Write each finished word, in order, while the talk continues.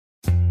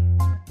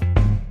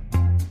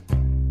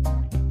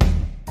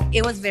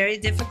It was very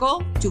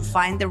difficult to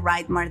find the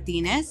right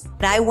Martinez.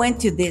 I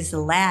went to this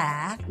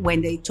lab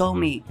when they told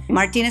me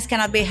Martinez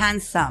cannot be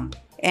handsome.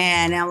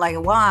 And I'm like,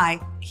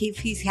 why? If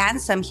he's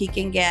handsome, he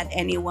can get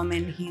any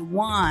woman he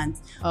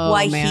wants.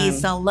 Why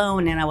he's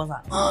alone? And I was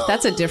like, oh.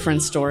 That's a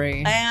different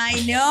story.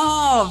 I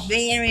know.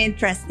 Very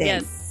interesting.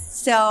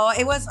 Yes. So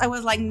I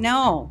was like,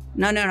 no.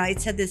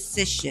 It's a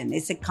decision.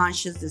 It's a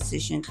conscious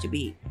decision to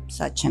be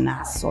such an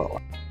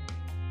asshole.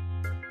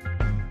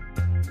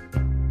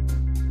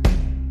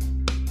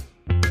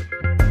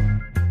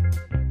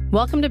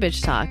 Welcome to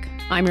Bitch Talk.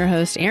 I'm your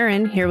host,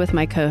 Erin, here with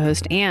my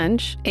co-host,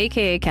 Ange,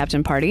 aka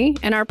Captain Party,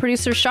 and our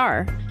producer,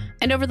 Shar.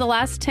 And over the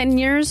last 10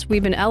 years,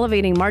 we've been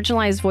elevating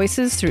marginalized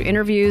voices through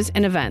interviews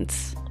and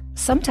events.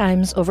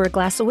 Sometimes over a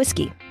glass of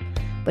whiskey.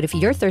 But if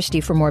you're thirsty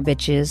for more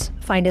bitches,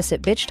 find us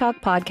at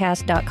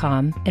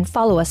bitchtalkpodcast.com and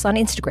follow us on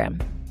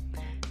Instagram.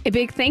 A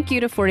big thank you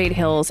to 48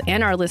 Hills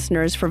and our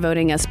listeners for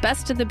voting us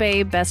Best of the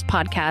Bay Best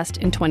Podcast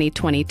in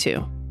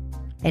 2022.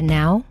 And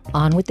now,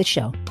 on with the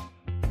show.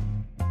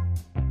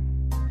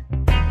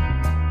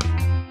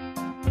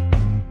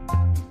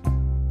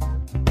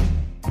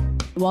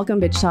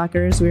 Welcome, Bitch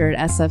Talkers. We are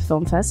at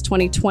SFFilm Fest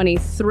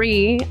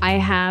 2023. I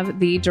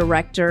have the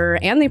director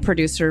and the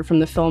producer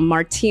from the film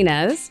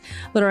Martinez,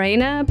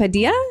 Lorena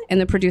Padilla, and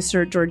the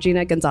producer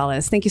Georgina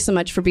Gonzalez. Thank you so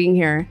much for being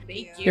here.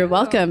 Thank you. You're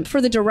welcome. For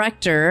the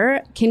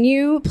director, can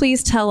you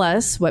please tell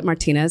us what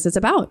Martinez is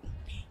about?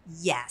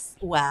 Yes.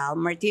 Well,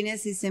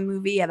 Martinez is a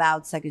movie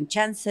about second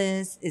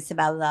chances. It's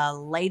about a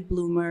late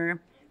bloomer.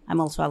 I'm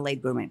also a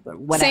late bloomer, but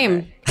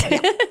whatever. Same.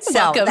 So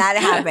Welcome. that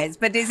happens.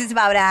 But this is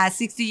about a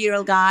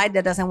 60-year-old guy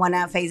that doesn't want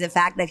to face the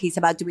fact that he's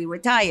about to be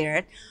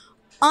retired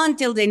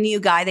until the new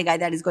guy, the guy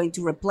that is going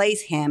to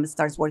replace him,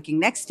 starts working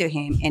next to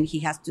him and he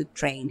has to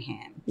train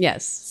him.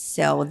 Yes.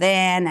 So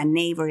then a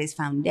neighbor is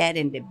found dead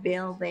in the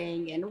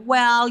building. And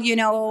well, he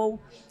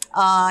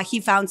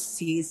found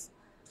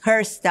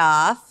her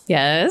stuff.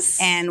 Yes.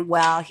 And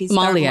well, he's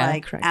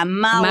Amalia, correct.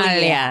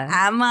 Amalia,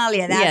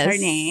 that's Yes. her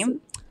name.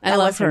 I That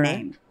love was her.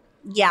 name.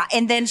 Yeah,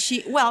 and then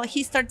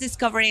he starts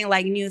discovering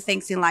like new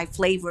things in life,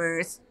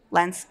 flavors,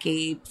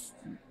 landscapes,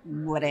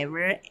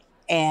 whatever.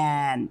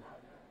 And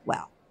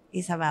well,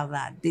 it's about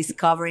that,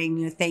 discovering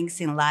new things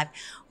in life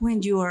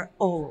when you are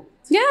old,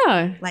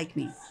 Yeah. like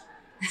me.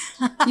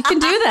 You can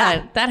do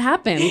that. That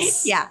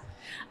happens. Yeah.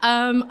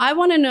 I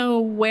want to know,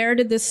 where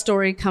did this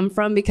story come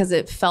from? Because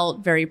it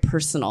felt very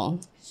personal.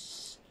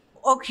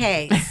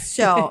 Okay,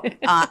 so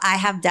I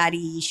have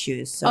daddy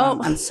issues, so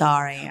I'm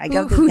sorry. I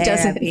go to Who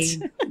therapy.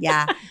 doesn't?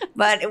 Yeah,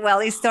 but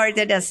well, it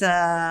started as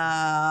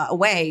a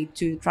way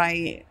to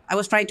try. I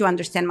was trying to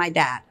understand my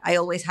dad. I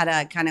always had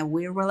a kind of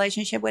weird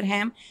relationship with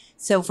him.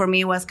 So for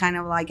me, it was kind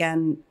of like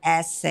an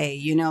essay,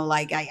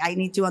 like I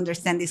need to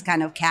understand this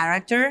kind of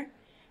character.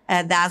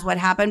 That's what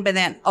happened. But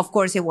then, of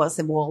course, it was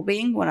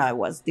evolving when I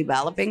was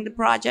developing the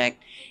project.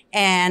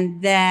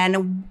 And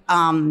then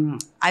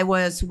I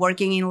was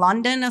working in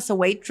London as a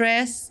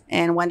waitress.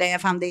 And one day I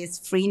found this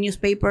free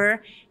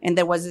newspaper. And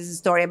there was this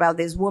story about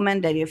this woman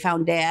that they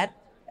found dead.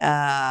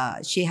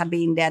 She had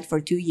been dead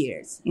for 2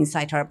 years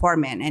inside her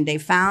apartment. And they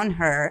found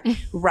her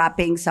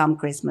wrapping some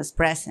Christmas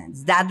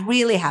presents. That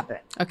really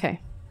happened.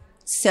 Okay.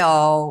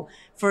 So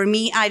for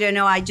me, I don't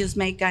know, I just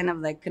make kind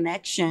of the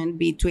connection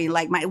between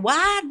like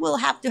what will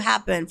have to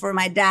happen for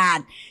my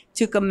dad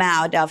to come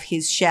out of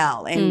his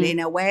shell. And in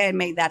a way, I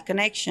made that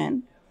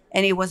connection.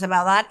 And it was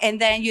about that. And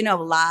then,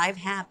 life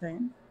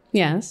happened.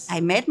 Yes. I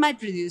met my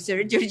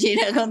producer,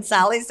 Georgina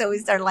Gonzalez. So we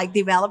started like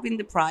developing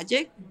the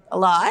project a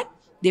lot,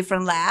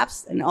 different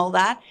labs and all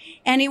that.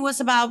 And it was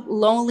about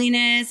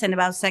loneliness and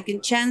about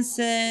second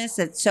chances.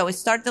 And so it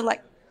started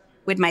like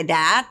with my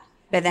dad.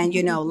 But then,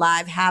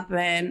 life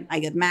happened.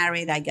 I got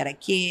married. I got a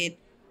kid.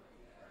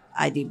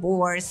 I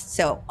divorced.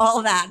 So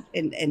all that,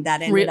 and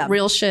that ended up.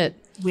 Real shit.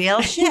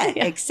 Real shit.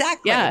 Yeah.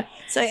 Exactly. Yeah.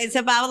 So it's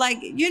about like,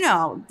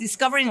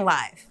 discovering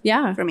life.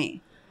 Yeah. For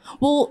me.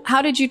 Well,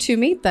 how did you two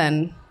meet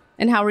then?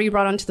 And how were you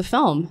brought onto the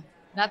film?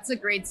 That's a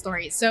great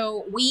story.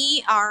 So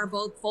we are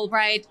both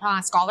Fulbright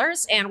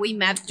scholars, and we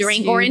met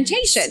during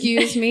orientation.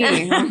 Excuse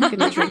me. I'm going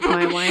to drink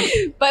my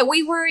wine. But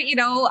we were,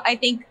 I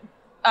think,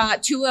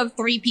 2 of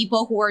 3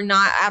 people who were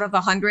not out of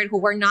 100 who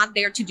were not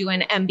there to do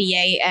an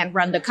MBA and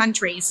run the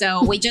country.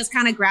 So we just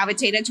kind of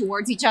gravitated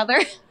towards each other.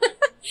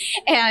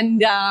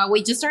 And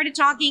we just started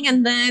talking,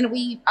 and then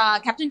we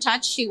kept in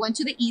touch. She went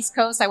to the East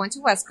Coast. I went to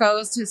West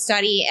Coast to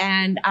study.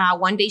 And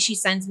one day she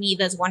sends me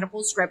this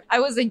wonderful script. I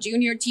was a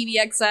junior TV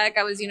exec.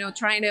 I was,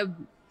 trying to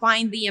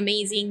find the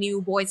amazing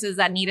new voices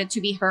that needed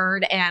to be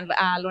heard. And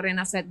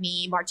Lorena sent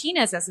me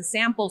Martinez as a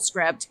sample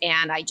script.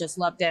 And I just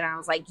loved it. And I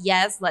was like,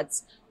 yes,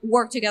 let's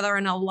work together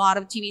on a lot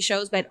of TV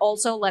shows, but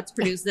also let's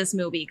produce this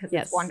movie because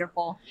it's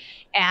wonderful.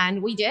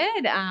 And we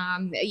did.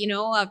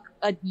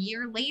 A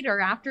year later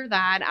after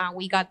that,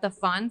 we got the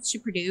funds to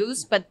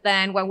produce. But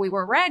then when we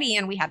were ready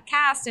and we had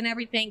cast and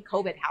everything,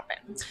 COVID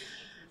happened.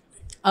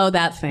 Oh,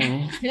 that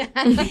thing.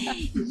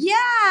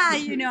 Yeah,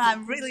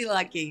 I'm really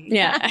lucky.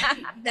 Yeah.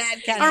 That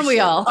kind Aren't of we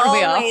shit all? Aren't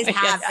we all? always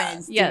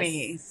happens to Yes.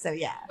 me. So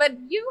yeah. But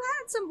you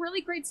had some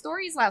really great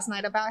stories last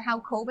night about how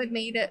COVID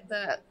made it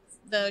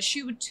the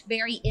shoot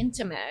very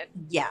intimate.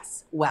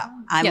 Yes. Well,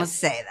 I Yes. must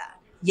say that.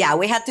 Yeah,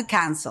 we had to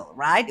cancel,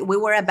 right? We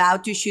were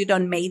about to shoot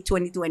on May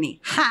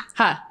 2020.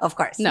 Ha. Of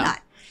course No.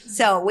 not.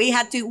 So we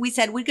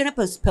said we're going to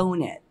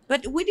postpone it,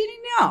 but we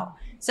didn't know.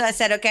 So I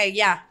said, okay,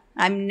 yeah,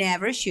 I'm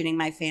never shooting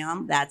my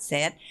film. That's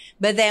it.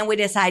 But then we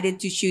decided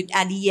to shoot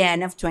at the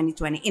end of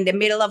 2020, in the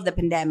middle of the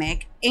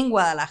pandemic in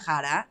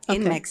Guadalajara,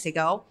 in Okay.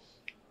 Mexico.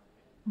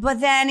 But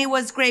then it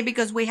was great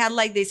because we had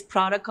like these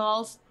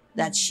protocols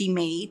that she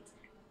made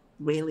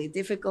really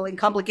difficult and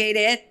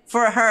complicated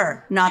for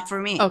her, not for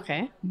me.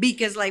 Okay.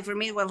 Because like for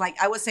me, it was like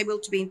I was able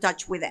to be in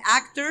touch with the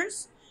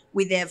actors,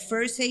 with the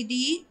first AD,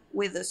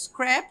 with the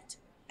script,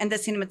 and the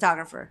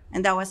cinematographer.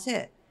 And that was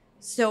it.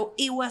 So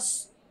it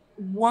was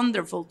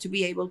wonderful to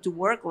be able to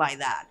work like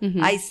that.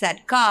 Mhm. I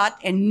said cut,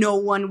 and no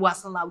one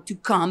was allowed to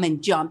come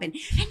and jump and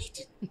I need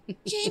to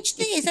change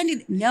this.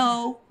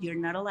 No, you're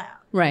not allowed.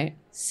 Right.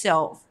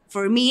 So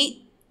for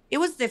me, it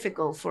was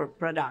difficult for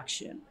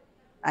production,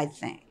 I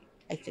think.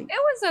 It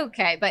was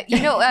okay, but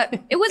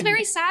it was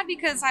very sad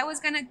because I was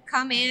gonna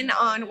come in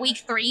on week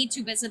 3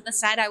 to visit the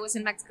set. I was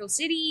in Mexico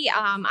City,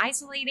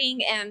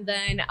 isolating, and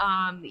then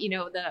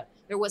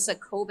there was a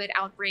COVID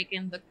outbreak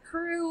in the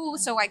crew,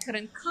 so I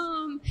couldn't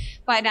come.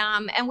 But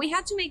and we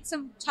had to make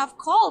some tough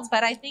calls.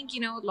 But I think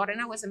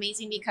Lorena was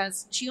amazing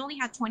because she only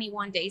had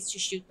 21 days to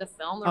shoot the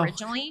film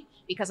originally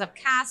because of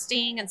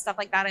casting and stuff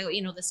like that.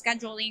 The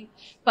scheduling.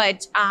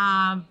 But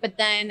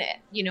then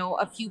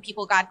a few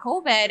people got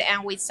COVID,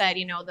 and we said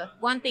the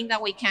one thing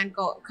that we can't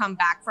come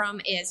back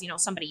from is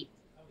somebody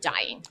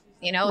dying.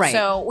 Right.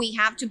 So we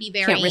have to be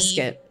very Can't risk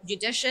it.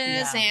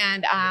 judicious,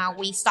 Yeah. and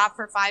we stop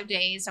for 5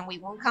 days, and we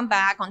won't come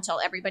back until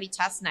everybody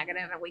tests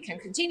negative, and we can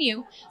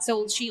continue.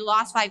 So she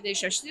lost 5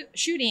 days of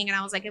shooting, and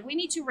I was like, if we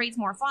need to raise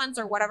more funds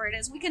or whatever it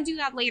is, we can do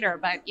that later.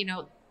 But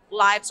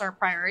lives are a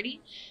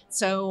priority.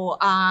 So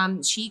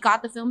she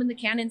got the film in the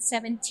can in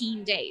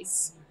 17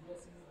 days.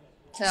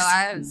 So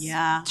I was,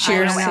 Yeah.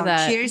 Cheers I don't to know.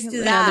 that. Cheers to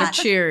Another that.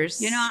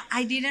 cheers.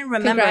 I didn't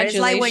remember. It's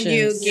like when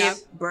you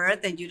Congratulations. give birth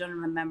and you don't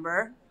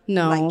remember.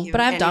 No, like you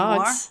but I have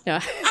anymore. dogs. Yeah.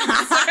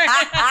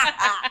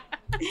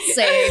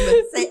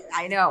 same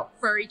I know.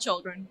 furry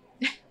children.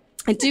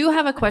 I do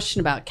have a question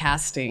about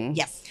casting.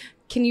 Yes.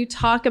 Can you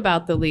talk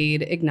about the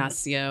lead,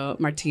 Ignacio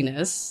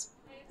Martinez?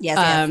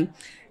 Yes.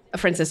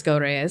 Francisco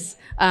Reyes.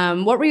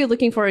 What were you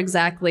looking for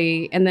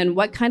exactly? And then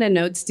what kind of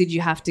notes did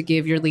you have to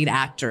give your lead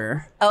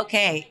actor?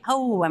 Okay.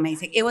 Oh,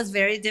 amazing. It was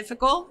very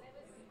difficult,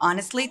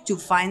 honestly, to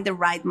find the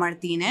right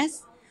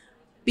Martinez.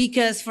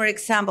 Because, for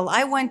example,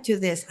 I went to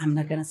this, I'm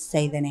not going to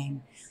say the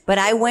name, but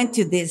I went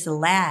to this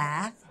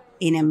lab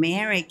in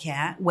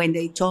America when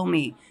they told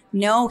me,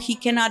 no, he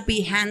cannot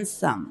be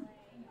handsome.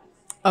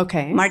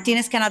 Okay.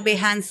 Martinez cannot be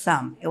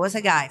handsome. It was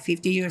a guy,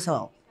 50 years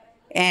old.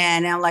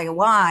 And I'm like,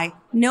 why?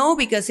 No,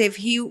 because if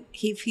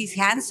he's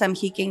handsome,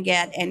 he can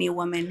get any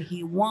woman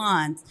he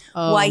wants.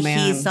 Oh, Why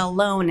man. he's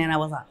alone? And I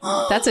was like,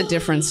 oh, That's a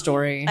different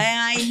story.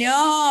 I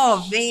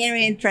know,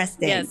 very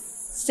interesting. Yes.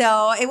 So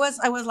I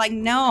was like,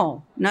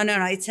 no.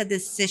 It's a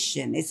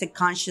decision. It's a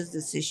conscious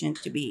decision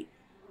to be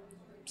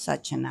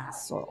such an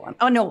asshole.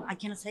 Oh no, I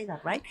cannot say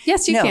that, right?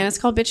 Yes, you No. can. It's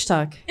called bitch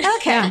talk.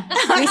 Okay. You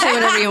can say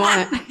whatever you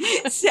want.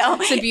 So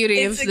It's the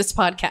beauty of it's a- this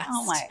podcast.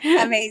 Oh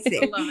my,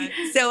 amazing. Love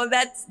it. So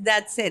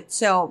that's it.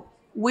 So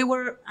we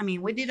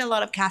did a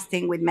lot of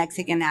casting with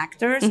Mexican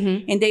actors,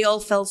 and they all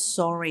felt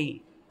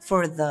sorry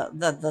for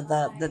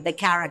the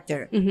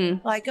character.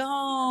 Like,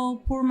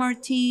 oh, poor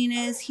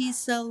Martinez,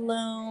 he's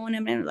alone.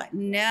 And I'm like,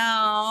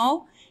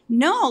 no,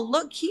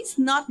 look, he's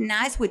not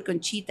nice with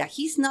Conchita.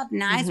 He's not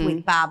nice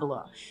with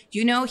Pablo.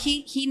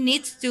 He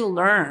needs to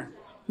learn.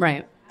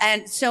 Right.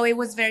 And so it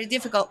was very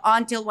difficult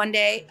until one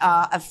day,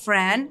 a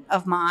friend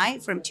of mine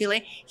from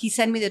Chile, he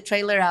sent me the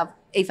trailer of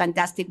A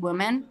Fantastic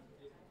Woman.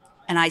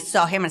 And I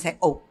saw him and I said,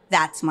 oh,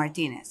 that's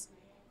Martinez.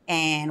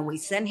 And we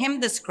sent him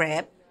the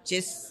script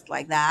just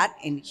like that.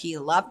 And he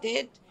loved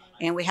it.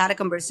 And we had a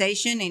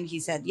conversation and he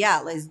said, yeah,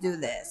 let's do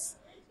this.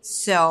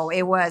 So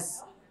it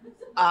was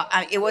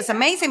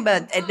amazing.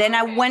 But then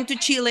I went to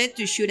Chile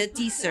to shoot a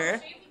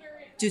teaser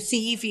to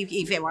see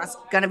if I was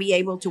going to be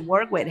able to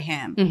work with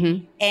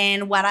him.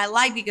 And what I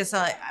like, because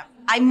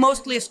I'm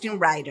mostly a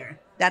screenwriter.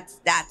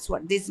 That's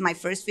what, this is my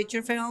first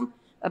feature film,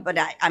 but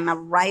I'm a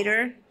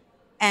writer.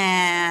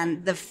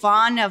 And the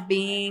fun of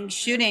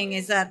shooting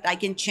is that I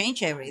can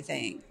change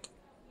everything.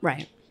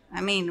 Right. I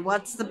mean,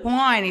 what's the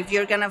point if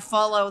you're going to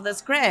follow the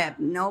script?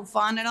 No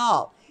fun at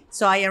all.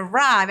 So I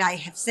arrived, I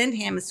have sent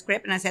him a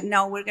script and I said,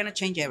 no, we're going to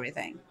change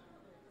everything.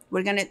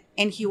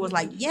 And he was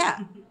like,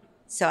 yeah.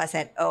 So I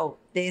said, oh,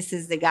 this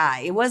is the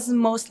guy. It was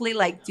mostly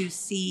like to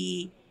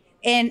see,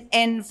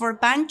 and for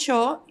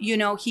Pancho,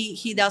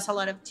 he does a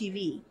lot of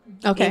TV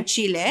in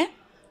Chile.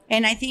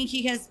 And I think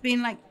he has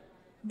been like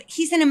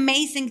he's an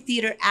amazing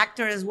theater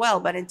actor as well,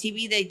 but in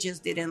TV they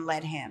just didn't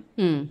let him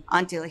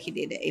until he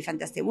did A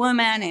Fantastic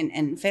Woman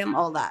and film,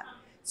 all that.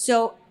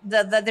 So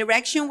the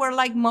direction were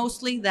like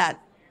mostly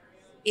that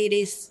it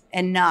is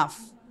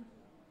enough.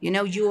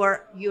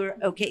 You're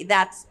okay,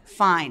 that's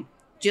fine.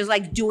 Just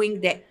like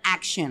doing the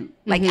action,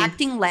 like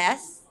acting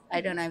less. I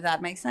don't know if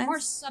that makes sense. More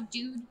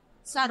subdued,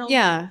 subtle.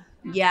 Yeah.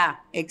 Yeah,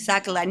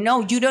 exactly. Like,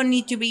 no, you don't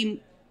need to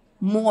be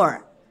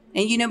more.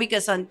 And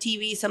because on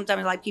TV,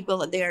 sometimes like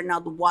people, they're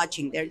not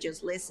watching, they're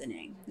just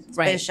listening,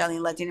 especially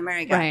in Latin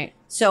America. Right.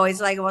 So it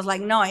was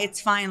like, no,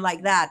 it's fine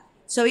like that.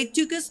 So it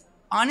took us,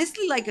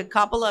 honestly, like a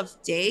couple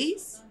of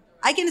days.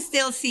 I can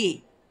still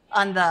see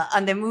on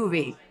the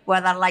movie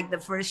whether like the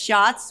first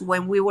shots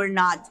when we were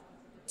not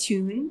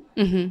tuned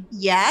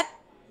yet,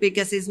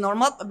 because it's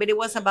normal, but it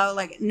was about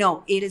like,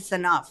 no, it is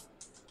enough.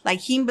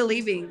 Like him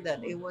believing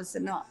that it was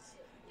enough.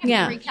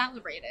 Yeah.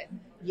 Recalibrated.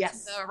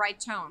 Yes. The right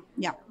tone.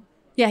 Yeah.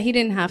 Yeah, he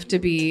didn't have to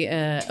be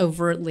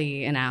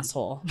overtly an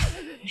asshole.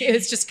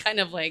 It's just kind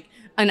of like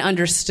an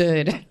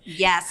understood,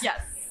 Yes.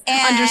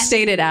 And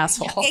understated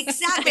asshole.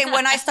 Exactly.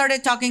 When I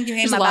started talking to him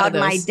There's a lot about of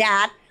my those.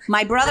 dad,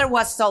 my brother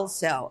was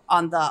also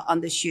on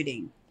the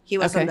shooting. He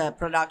was on Okay. the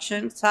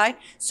production side.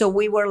 So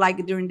we were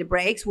like during the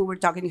breaks, we were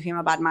talking to him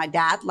about my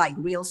dad, like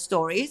real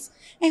stories.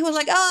 And he was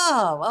like,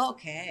 oh,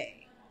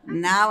 okay.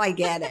 Now I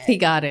get it. He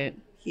got it.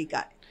 He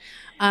got it.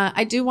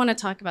 I do want to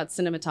talk about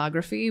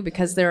cinematography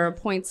because there are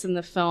points in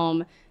the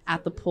film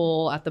at the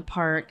pool, at the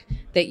park,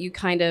 that you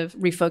kind of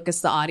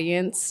refocus the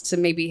audience to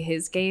maybe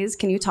his gaze.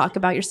 Can you talk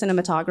about your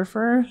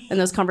cinematographer in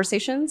those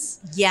conversations?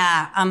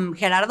 Yeah,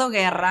 Gerardo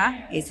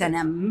Guerra is an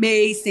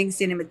amazing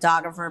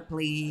cinematographer,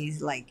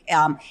 please. Like,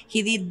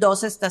 he did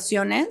Dos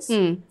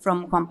Estaciones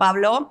from Juan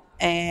Pablo,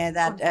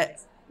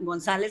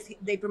 Gonzalez.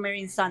 They premiered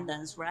in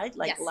Sundance, right?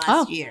 Like Yes.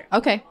 last year.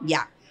 Okay.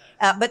 Yeah.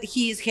 But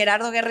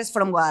Gerardo Guerra is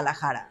from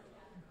Guadalajara.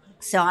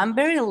 So I'm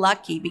very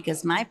lucky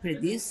because my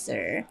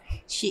producer,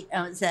 she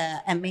owns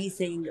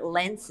amazing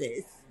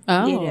lenses.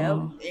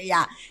 Oh.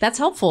 Yeah. That's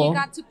You helpful.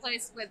 got to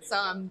place with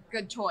some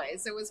good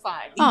toys. It was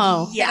fun.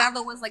 Oh. Yeah.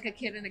 Gerardo was like a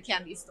kid in a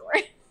candy store.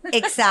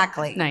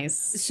 Exactly. Nice.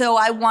 So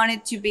I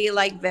wanted to be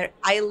like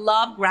I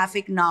love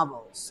graphic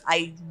novels.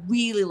 I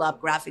really love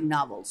graphic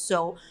novels.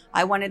 So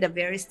I wanted a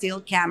very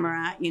still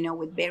camera,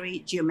 with very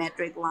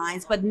geometric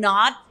lines, but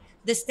not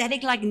the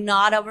aesthetic, like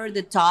not over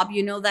the top,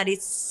 that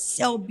it's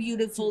so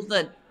beautiful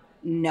that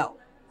no.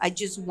 I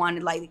just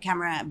wanted like the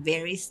camera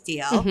very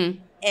still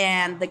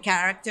and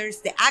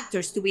the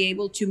actors to be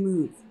able to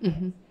move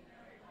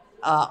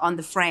on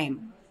the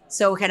frame.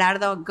 So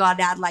Gerardo got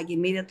that like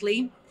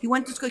immediately. He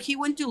went to school. He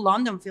went to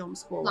London Film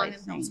School. London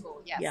I Film think.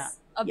 School, yes. Yeah.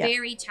 A Yeah.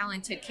 very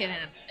talented kid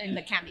in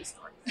the candy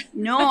store.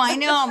 No, I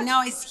know.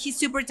 No, he's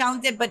super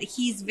talented, but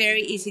he's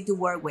very easy to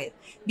work with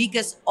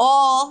because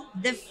all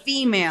the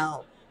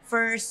female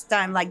first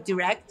time like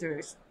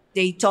directors,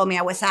 they told me,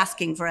 I was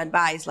asking for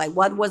advice, like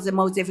what was the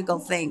most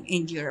difficult thing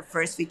in your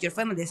first feature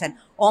film? And they said,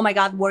 oh my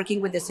God,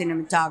 working with the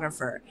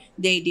cinematographer.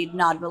 They did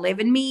not believe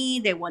in me.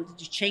 They wanted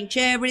to change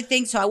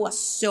everything. So I was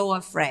so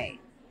afraid,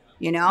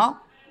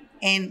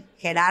 And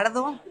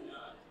Gerardo,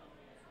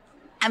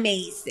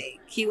 amazing.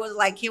 He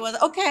was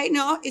okay,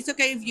 no, it's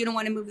okay if you don't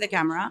want to move the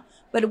camera.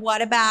 But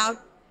what about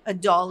a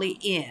dolly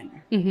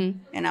in?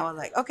 And I was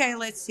like, okay,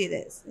 let's see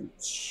this.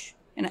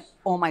 And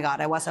oh my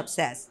God, I was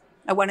obsessed.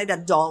 I wanted a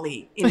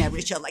dolly in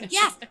every shot. Like,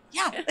 yeah,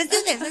 let's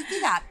do this, let's do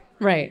that.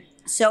 Right.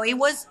 So it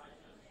was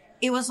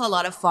a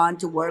lot of fun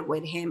to work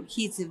with him.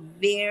 He's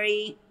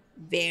very,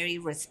 very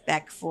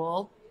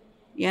respectful.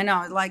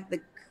 Like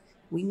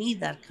we need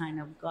that kind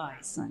of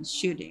guys on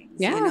shootings.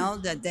 Yeah.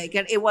 That they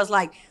can. It was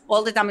like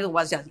all the time. It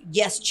was just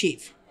yes,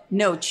 chief,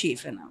 no,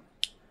 chief,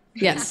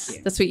 Yes,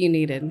 that's what you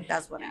needed.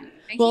 That's what I mean.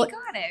 And Well- he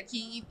got it.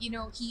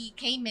 He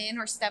came in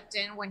or stepped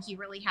in when he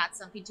really had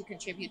something to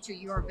contribute to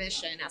your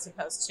vision as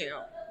opposed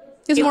to.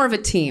 It was more of a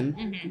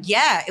team.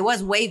 Yeah, it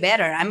was way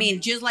better. I mean,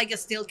 just like a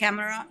still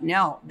camera.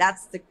 No,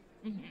 that's the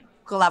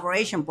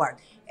collaboration part.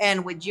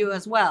 And with you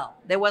as well.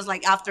 There was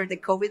like after the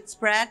COVID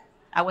spread,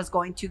 I was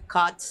going to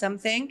cut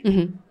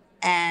something.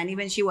 And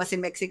even she was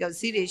in Mexico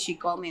City. She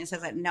called me and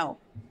said, no,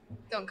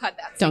 Don't cut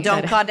that. Don't don't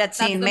cut it. cut that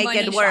scene. the Make money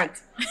it work.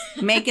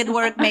 Make it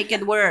work. Make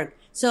it work.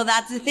 So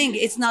that's the thing.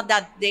 It's not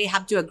that they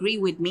have to agree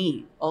with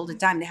me all the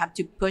time. They have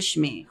to push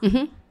me.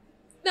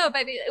 No,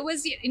 but it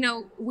was,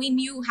 we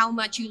knew how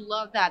much you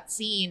loved that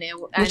scene.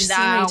 Which scene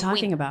are you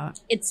talking about?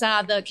 It's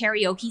the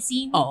karaoke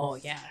scene. Oh,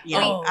 yeah.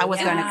 Yeah, Oh, I was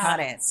yeah. going to cut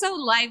it. So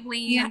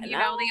lively, and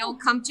Yeah, they all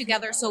come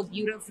together so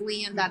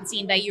beautifully in that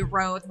scene that you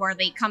wrote, where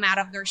they come out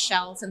of their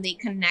shells and they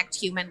connect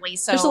humanly.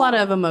 So There's a lot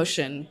of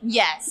emotion.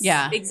 yes,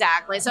 Yeah.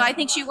 exactly. So I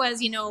think she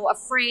was,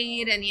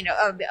 afraid and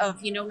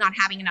of not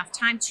having enough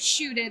time to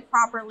shoot it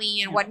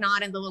properly and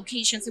whatnot, and the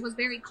locations. It was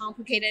very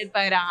complicated,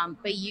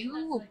 but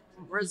you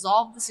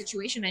resolved the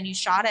situation and you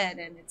shot it,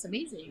 and it's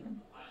amazing.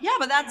 Yeah,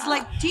 but that's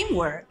like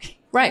teamwork.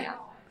 Right.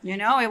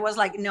 It was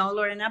like, no,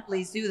 Lorena,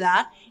 please do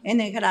that. And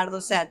then Gerardo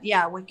said,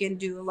 yeah, we can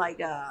do like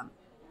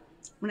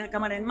una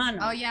cámara en mano.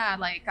 Oh yeah,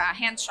 like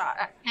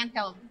handheld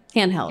Handheld.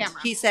 camera.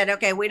 He said,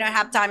 okay, we don't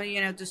have time,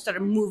 to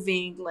start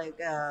moving like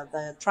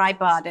the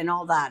tripod and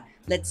all that.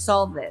 Let's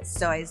solve this.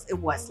 So it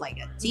was like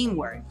a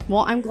teamwork.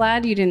 Well, I'm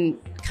glad you didn't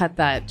cut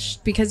that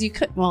because you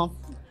could. Well,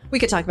 we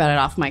could talk about it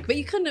off mic, but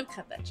you couldn't have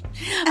cut that.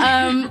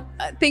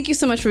 Thank you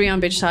so much for being on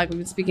Bitch Talk. We've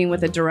been speaking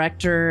with the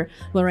director,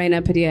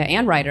 Lorena Padilla,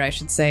 and writer, I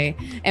should say,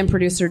 and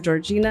producer,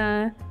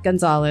 Georgina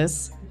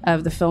Gonzalez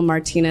of the film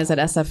Martinez at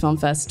SFFilm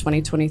Fest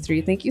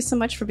 2023. Thank you so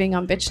much for being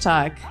on Bitch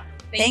Talk.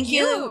 Thank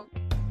you.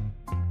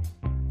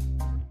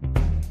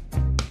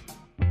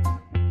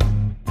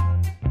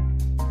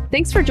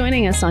 Thanks for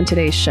joining us on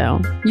today's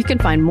show. You can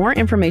find more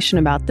information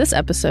about this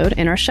episode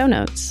in our show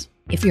notes.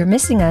 If you're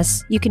missing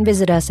us, you can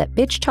visit us at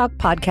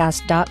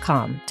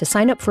bitchtalkpodcast.com to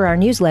sign up for our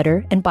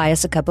newsletter and buy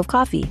us a cup of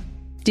coffee.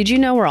 Did you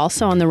know we're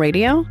also on the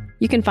radio?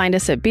 You can find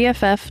us at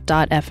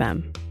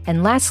bff.fm.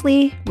 And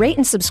lastly, rate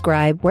and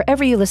subscribe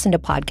wherever you listen to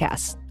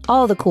podcasts.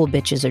 All the cool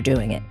bitches are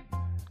doing it.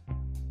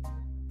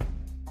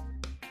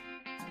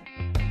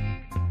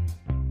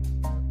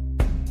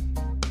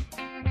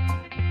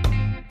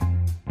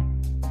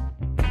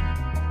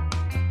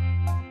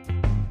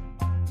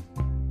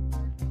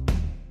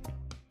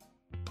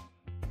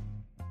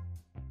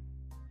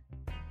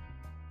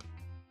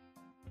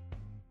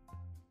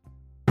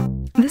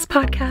 This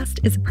podcast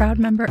is a proud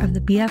member of the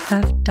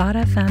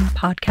BFF.FM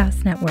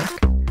podcast network.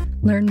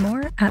 Learn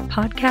more at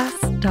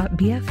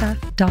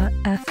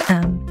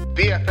podcast.bff.fm.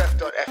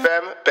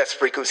 BFF.FM, best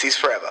frequencies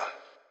forever.